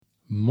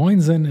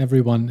Moinsen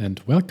everyone and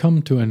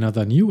welcome to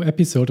another new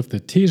episode of the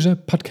Teja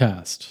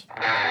podcast.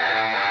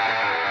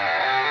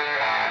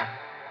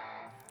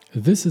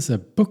 This is a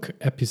book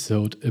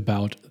episode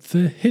about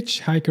The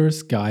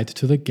Hitchhiker's Guide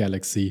to the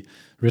Galaxy,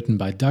 written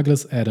by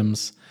Douglas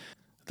Adams.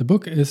 The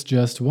book is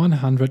just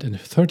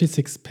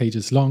 136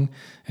 pages long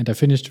and I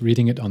finished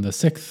reading it on the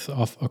 6th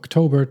of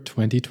October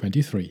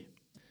 2023.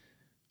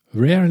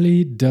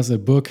 Rarely does a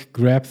book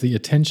grab the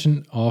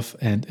attention of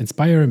and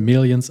inspire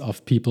millions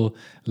of people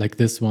like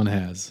this one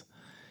has.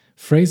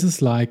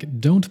 Phrases like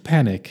 "don't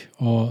panic"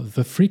 or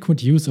the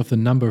frequent use of the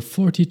number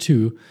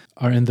 42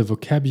 are in the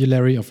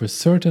vocabulary of a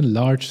certain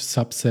large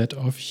subset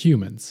of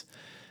humans.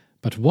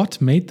 But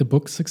what made the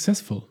book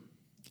successful?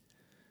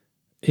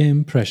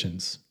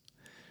 Impressions.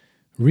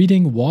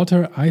 Reading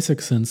Walter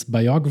Isaacson's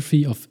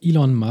biography of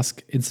Elon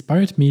Musk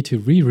inspired me to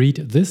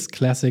reread this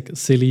classic,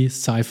 silly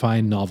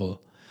sci-fi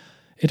novel.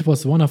 It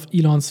was one of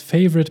Elon's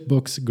favorite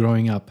books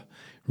growing up,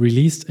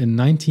 released in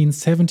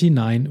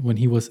 1979 when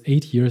he was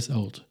 8 years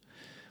old.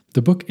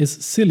 The book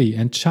is silly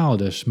and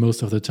childish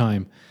most of the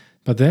time,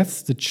 but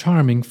that's the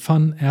charming,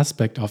 fun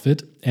aspect of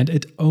it, and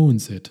it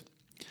owns it.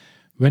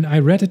 When I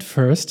read it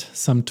first,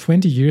 some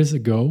 20 years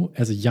ago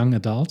as a young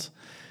adult,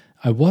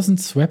 I wasn't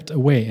swept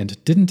away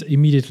and didn't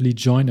immediately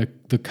join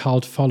the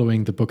cult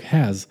following the book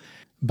has,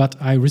 but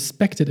I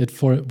respected it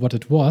for what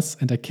it was,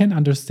 and I can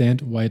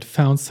understand why it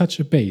found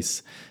such a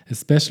base,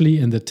 especially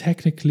in the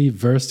technically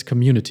versed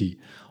community,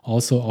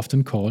 also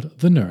often called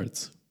the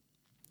nerds.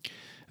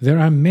 There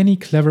are many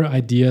clever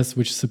ideas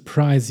which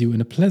surprise you in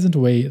a pleasant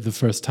way the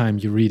first time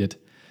you read it.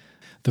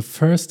 The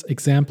first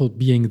example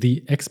being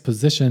the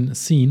exposition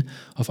scene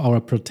of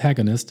our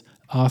protagonist,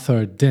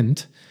 Arthur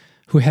Dent,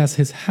 who has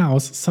his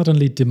house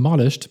suddenly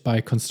demolished by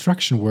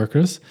construction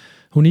workers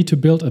who need to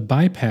build a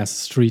bypass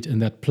street in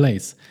that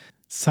place,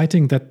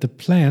 citing that the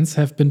plans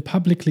have been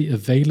publicly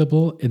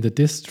available in the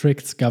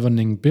district's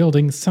governing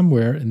building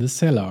somewhere in the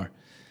cellar.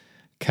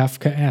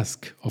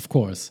 Kafkaesque, of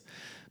course.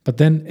 But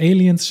then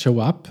aliens show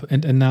up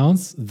and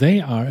announce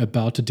they are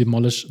about to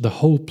demolish the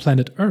whole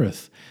planet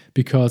Earth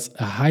because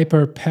a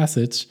hyper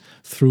passage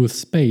through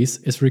space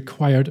is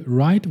required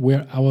right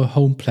where our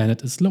home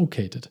planet is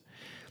located.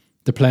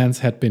 The plans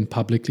had been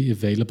publicly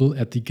available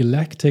at the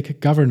Galactic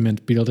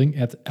Government Building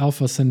at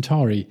Alpha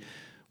Centauri.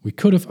 We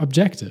could have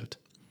objected.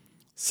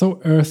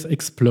 So Earth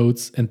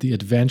explodes and the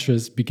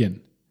adventures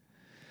begin.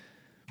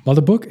 While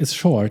the book is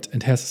short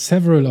and has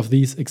several of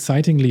these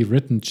excitingly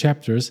written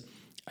chapters,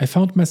 I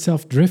found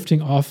myself drifting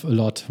off a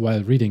lot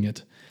while reading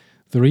it.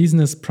 The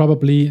reason is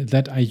probably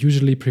that I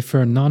usually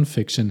prefer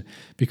non-fiction,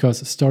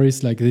 because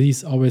stories like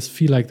these always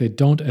feel like they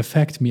don't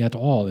affect me at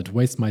all and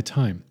waste my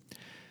time.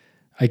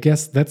 I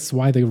guess that's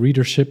why the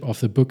readership of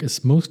the book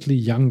is mostly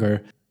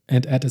younger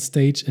and at a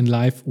stage in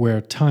life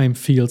where time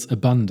feels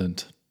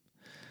abundant.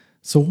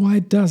 So why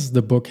does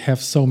the book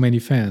have so many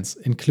fans,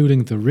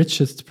 including the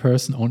richest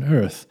person on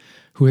Earth,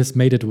 who has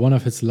made it one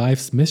of his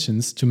life's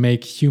missions to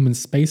make human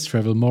space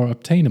travel more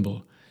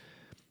obtainable?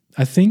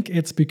 I think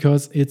it's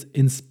because it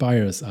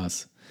inspires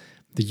us.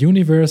 The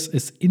universe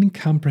is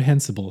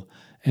incomprehensible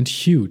and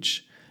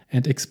huge,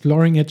 and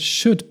exploring it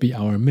should be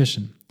our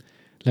mission.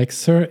 Like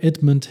Sir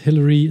Edmund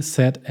Hillary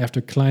said after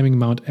climbing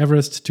Mount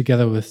Everest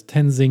together with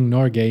Tenzing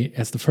Norgay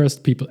as the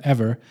first people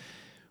ever,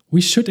 we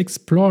should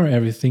explore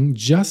everything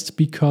just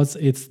because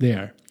it's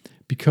there,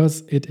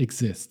 because it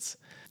exists.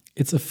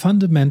 It's a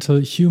fundamental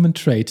human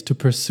trait to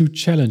pursue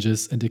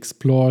challenges and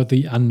explore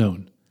the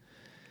unknown.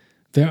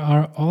 There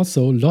are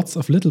also lots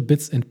of little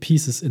bits and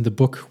pieces in the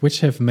book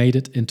which have made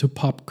it into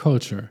pop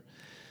culture.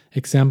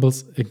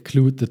 Examples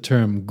include the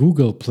term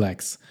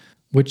Googleplex,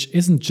 which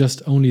isn't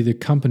just only the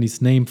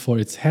company's name for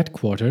its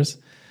headquarters,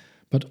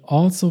 but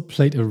also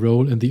played a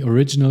role in the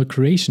original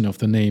creation of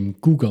the name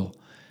Google,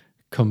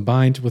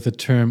 combined with the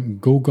term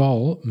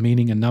Gogol,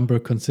 meaning a number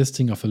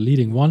consisting of a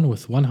leading one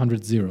with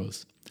 100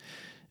 zeros.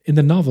 In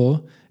the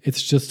novel,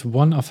 it's just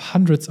one of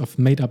hundreds of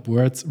made-up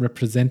words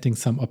representing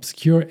some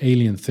obscure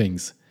alien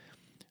things.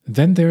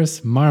 Then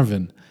there's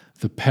Marvin,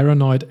 the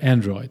paranoid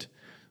android,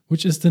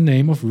 which is the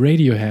name of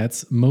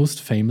Radiohead's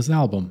most famous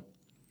album.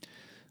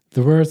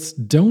 The words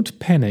 "don't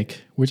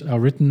panic," which are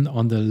written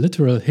on the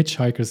literal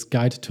Hitchhiker's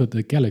Guide to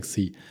the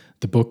Galaxy,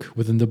 the book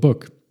within the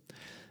book.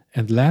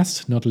 And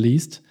last, not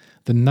least,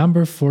 the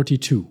number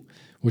 42,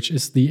 which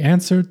is the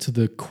answer to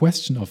the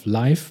question of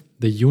life,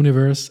 the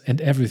universe,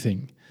 and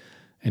everything,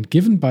 and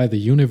given by the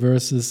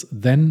universe's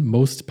then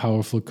most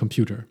powerful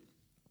computer.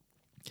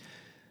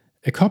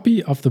 A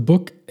copy of the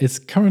book is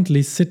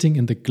currently sitting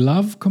in the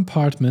glove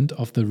compartment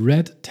of the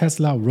red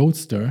Tesla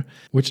Roadster,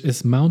 which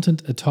is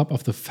mounted atop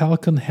of the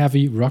Falcon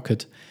Heavy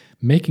rocket,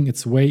 making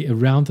its way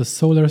around the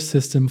solar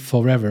system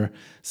forever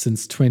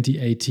since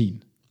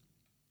 2018.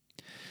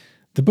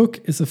 The book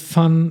is a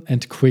fun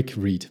and quick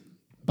read,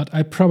 but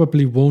I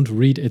probably won't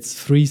read its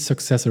 3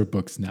 successor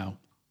books now.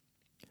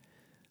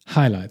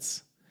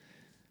 Highlights.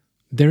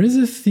 There is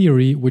a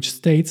theory which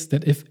states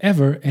that if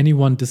ever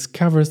anyone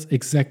discovers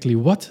exactly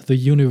what the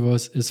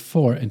universe is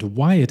for and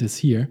why it is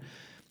here,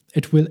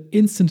 it will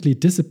instantly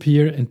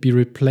disappear and be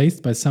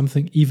replaced by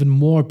something even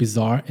more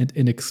bizarre and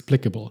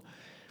inexplicable.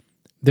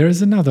 There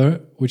is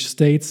another which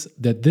states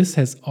that this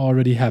has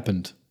already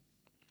happened.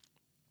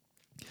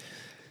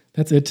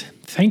 That's it.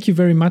 Thank you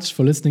very much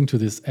for listening to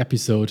this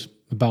episode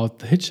about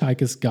The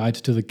Hitchhiker's Guide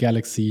to the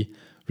Galaxy,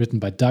 written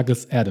by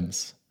Douglas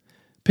Adams.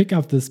 Pick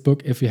up this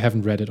book if you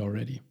haven't read it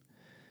already.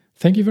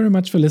 Thank you very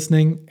much for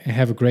listening, and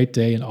have a great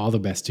day and all the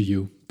best to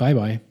you. Bye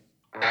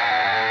bye.